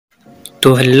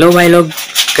तो हेलो भाई लोग,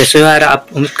 कैसे हो यार। आप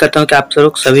उम्मीद करता हूँ कि आप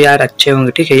लोग सभी यार अच्छे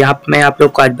होंगे। ठीक है, यहाँ पे मैं आप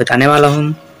लोग को आज बताने वाला हूँ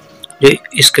जो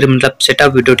स्क्रिप्ट मतलब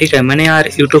सेटअप वीडियो। ठीक है, मैंने यार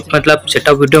यूट्यूब मतलब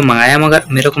सेटअप वीडियो मंगाया मगर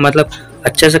मेरे को मतलब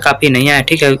अच्छे से काफ़ी नहीं आया।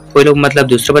 ठीक है, कोई लोग मतलब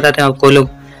दूसरे बताते हैं और कोई लोग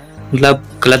मतलब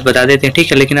गलत बता देते हैं।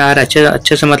 ठीक है, लेकिन यार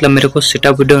अच्छे से मतलब मेरे को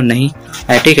सेटअप वीडियो नहीं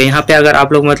आया। ठीक है, यहाँ पे अगर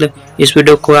आप लोग मतलब इस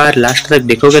वीडियो को यार लास्ट तक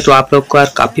देखोगे तो आप लोग को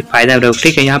यार काफ़ी फायदा रहेगा।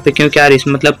 ठीक है, यहाँ पे क्योंकि यार इस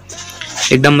मतलब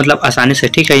एकदम मतलब आसानी से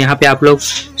ठीक है यहाँ पे आप लोग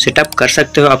सेटअप कर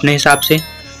सकते हो अपने हिसाब से।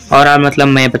 और यार मतलब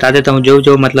मैं बता देता हूँ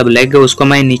जो मतलब लैग है उसको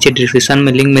मैं नीचे डिस्क्रिप्शन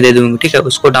में लिंक में दे दूँगी। ठीक है,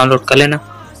 उसको डाउनलोड कर लेना।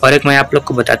 और एक मैं आप लोग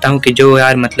को बताता हूँ कि जो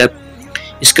यार मतलब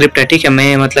स्क्रिप्ट है, ठीक है,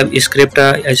 मैं मतलब स्क्रिप्ट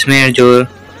इसमें जो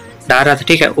डाल रहा था,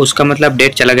 ठीक है, उसका मतलब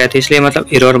डेट चला गया था इसलिए मतलब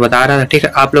एरर बता रहा था। ठीक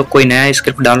है, आप लोग कोई नया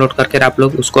स्क्रिप्ट डाउनलोड करके आप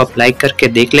लोग उसको अप्लाई करके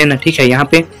देख लेना। ठीक है, यहाँ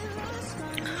पे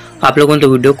आप लोगों ने तो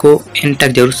वीडियो को एंड तक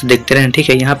जरूर से देखते रहना। ठीक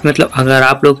है, यहाँ पे मतलब अगर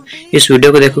आप लोग इस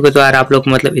वीडियो को देखोगे तो यार आप लोग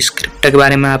मतलब स्क्रिप्ट के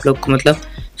बारे में आप लोग को मतलब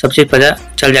सब चीज़ पता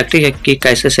चल जाए। ठीक है, कि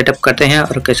कैसे सेटअप करते हैं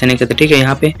और कैसे नहीं करते। ठीक है,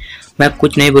 यहाँ पे मैं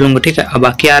कुछ नहीं बोलूँगा। ठीक है, अब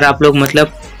बाकी यार आप लोग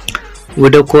मतलब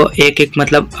वीडियो को एक एक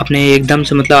मतलब अपने एकदम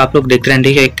से मतलब आप लोग देखते रहें।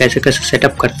 ठीक है, कैसे कैसे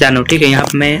सेटअप करते जाना। ठीक है, यहाँ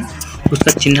पे मैं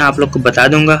उसका चिन्ह आप लोग को बता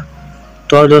दूंगा।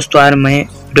 तो दोस्तों यार मैं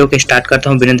वीडियो को स्टार्ट करता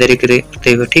हूँ बिना देरी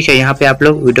करते हुए। ठीक है, यहाँ पे आप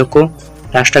लोग वीडियो को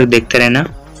लास्ट तक देखते रहना।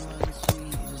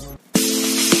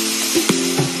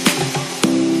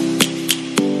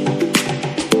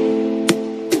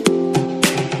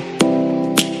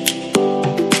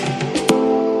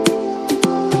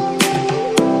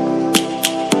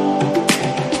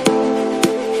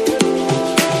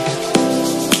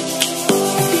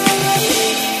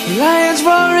 Lions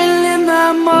roaring in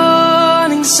the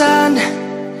morning sun,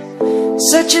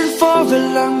 searching for a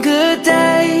longer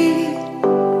day.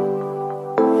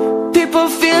 People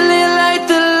feeling like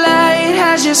the light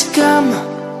has just come.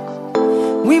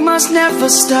 We must never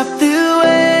stop the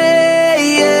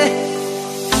way.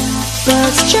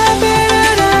 Birds chirping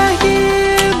and I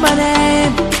hear my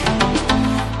name,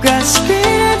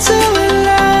 grasping into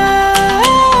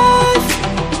life.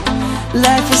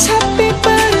 Life is happy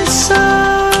but it's so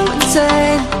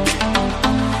insane.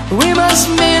 We must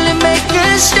merely make a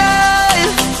start.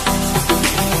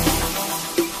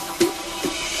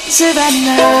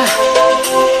 Savannah,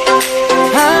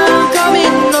 I'm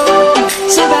coming home.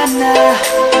 Savannah,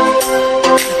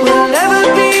 we'll never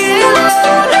be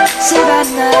alone.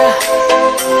 Savannah,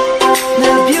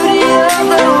 the beauty of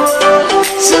the world.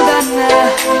 Savannah,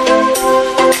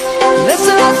 let's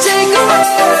all take a walk.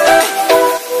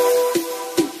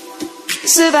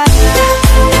 Savannah.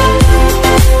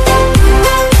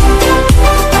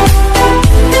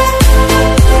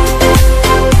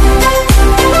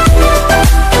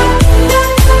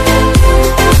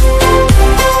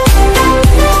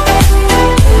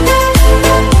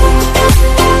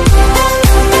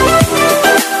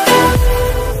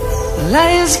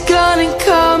 Lion's gonna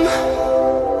come.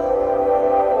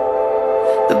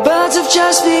 The birds have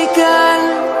just begun.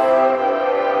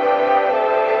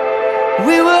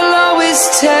 We will always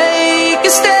take a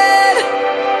stand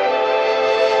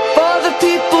for the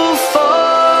people, for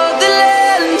the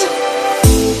land.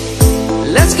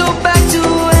 Let's go back to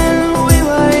when we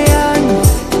were young.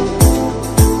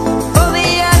 For the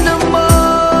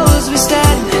animals we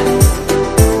stand.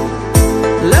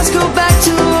 Let's go back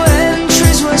to when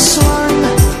trees were swung,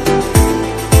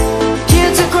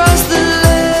 kids across the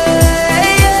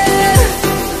land.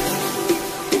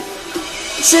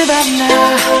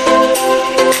 Savannah,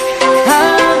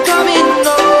 I'm coming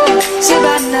home.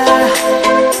 Savannah,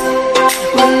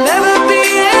 we'll never be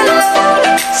alone.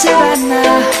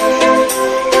 Savannah,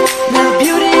 the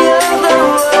beauty of the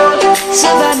world.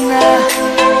 Savannah,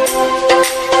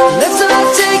 let's all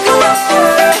take a walk.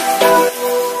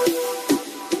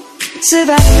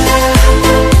 Savannah,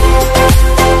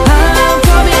 I'm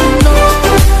coming home.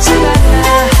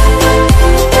 Savannah,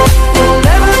 we'll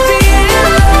never be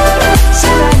alone.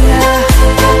 Savannah,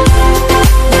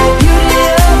 the beauty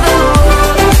of the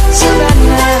world.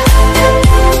 Savannah,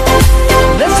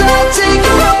 let's all take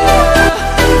a walk.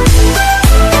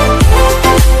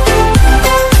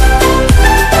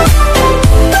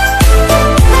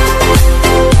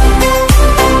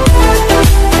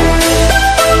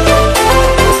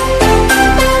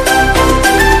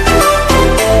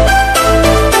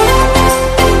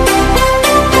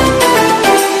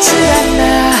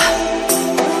 Savannah,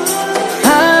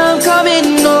 I'm coming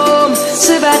home.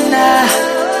 Savannah,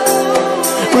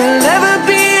 we'll never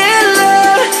be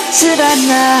alone.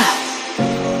 Savannah.